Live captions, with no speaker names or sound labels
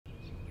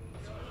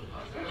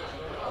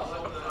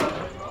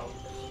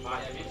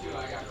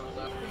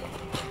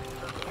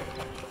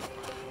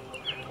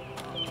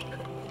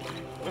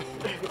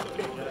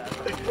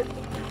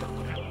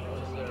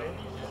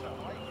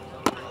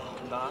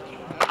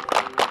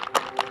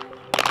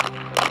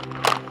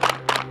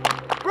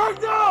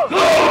Breakdown!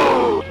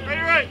 Go!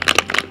 Ready, right!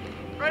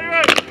 Ready,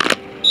 right!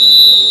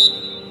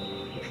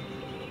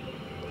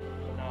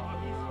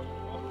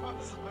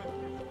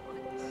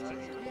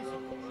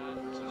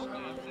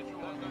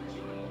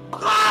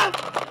 Class!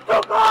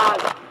 Two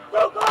class!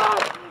 Two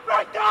class!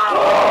 Breakdown!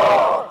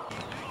 Oh!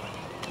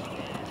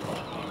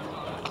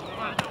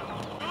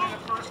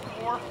 First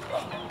four.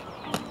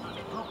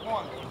 Group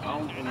one.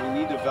 And we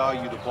need to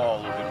value the ball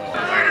a little bit more.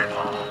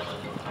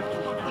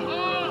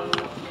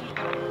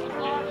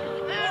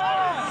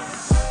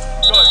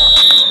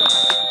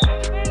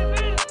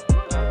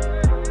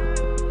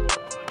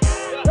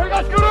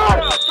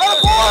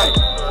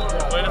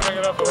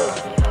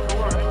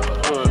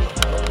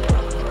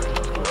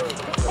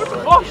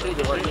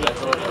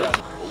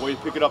 Way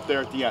to pick it up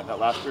there at the end. That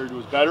last period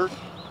was better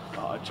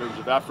in terms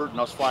of effort and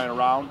us flying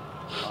around.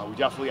 We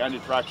definitely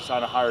ended practice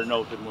on a higher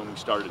note than when we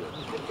started it.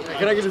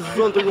 Can I get this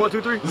 1, 3, 1,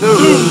 2, 3? No.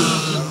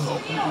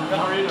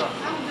 How are you doing?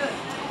 I'm good.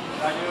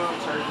 I do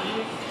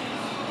turkey,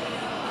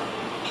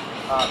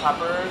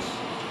 peppers,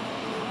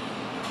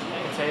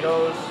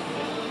 potatoes,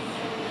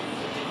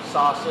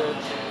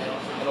 sausage,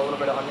 and a little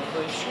bit of onion,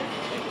 please.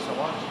 Thank you so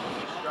much.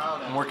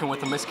 I'm working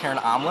with a Miss Karen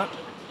omelet.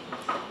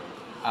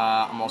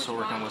 I'm also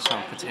working with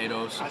some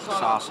potatoes,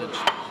 sausage,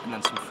 and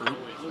then some fruit.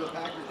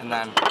 And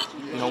then,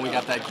 you know, we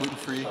got that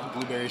gluten-free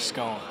blueberry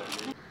scone.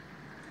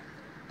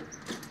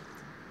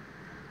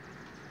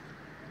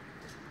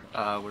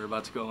 We're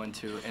about to go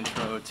into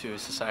Intro to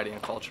Society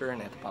and Culture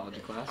and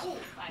Anthropology class.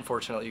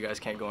 Unfortunately, you guys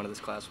can't go into this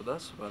class with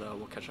us, but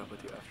we'll catch up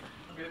with you after.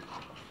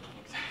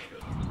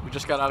 We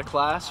just got out of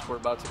class. We're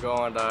about to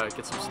go and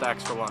get some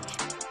Stacks for lunch.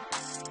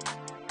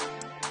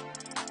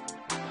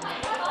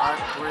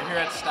 We're here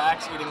at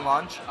Stacks eating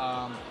lunch.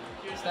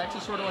 Stacks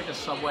is sort of like a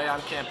Subway on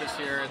campus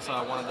here. It's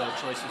one of the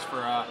choices for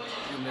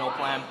your meal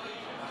plan.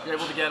 You're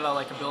able to get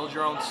like a build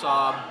your own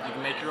sub, you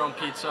can make your own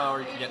pizza, or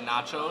you can get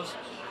nachos.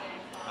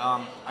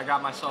 I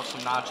got myself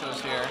some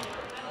nachos here.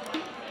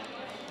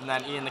 And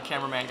then Ian, the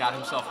cameraman, got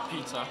himself a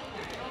pizza.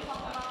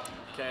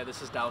 Okay,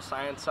 this is Dow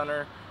Science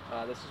Center.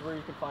 This is where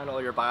you can find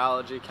all your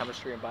biology,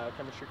 chemistry, and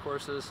biochemistry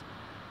courses.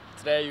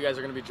 Today, you guys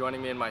are going to be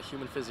joining me in my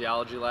human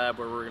physiology lab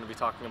where we're going to be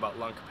talking about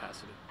lung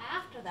capacity.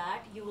 After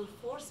that, you will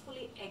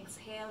forcefully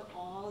exhale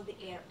all the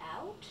air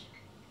out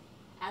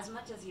as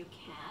much as you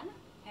can,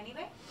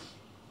 anyway.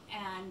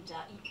 And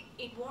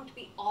it won't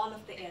be all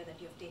of the air that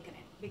you've taken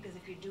in, because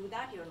if you do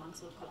that, your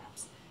lungs will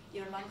collapse.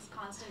 Your lungs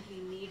constantly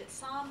need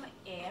some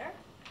air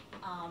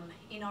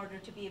in order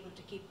to be able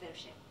to keep their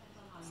shape.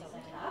 So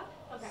set it up.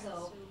 Okay.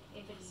 So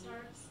if it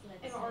starts,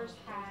 let's And ours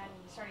had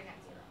starting at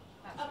 0.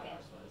 That's what okay,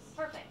 ours was.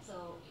 perfect.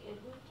 So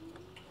it will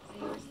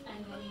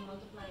and then you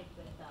multiply it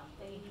with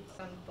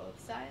On both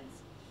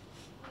sides.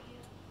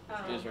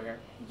 These right here?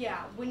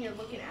 Yeah, when you're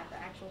looking at the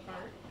actual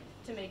part,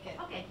 to make it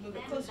okay, move it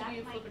then closer to that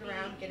you, might flip it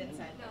around, get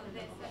inside.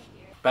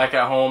 Back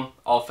at home,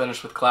 all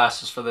finished with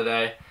classes for the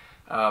day.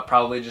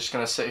 Probably just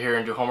going to sit here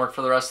and do homework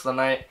for the rest of the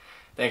night.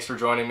 Thanks for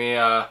joining me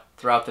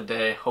throughout the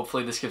day.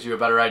 Hopefully this gives you a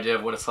better idea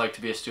of what it's like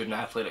to be a student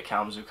athlete at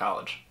Kalamazoo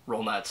College.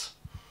 Roll Nets.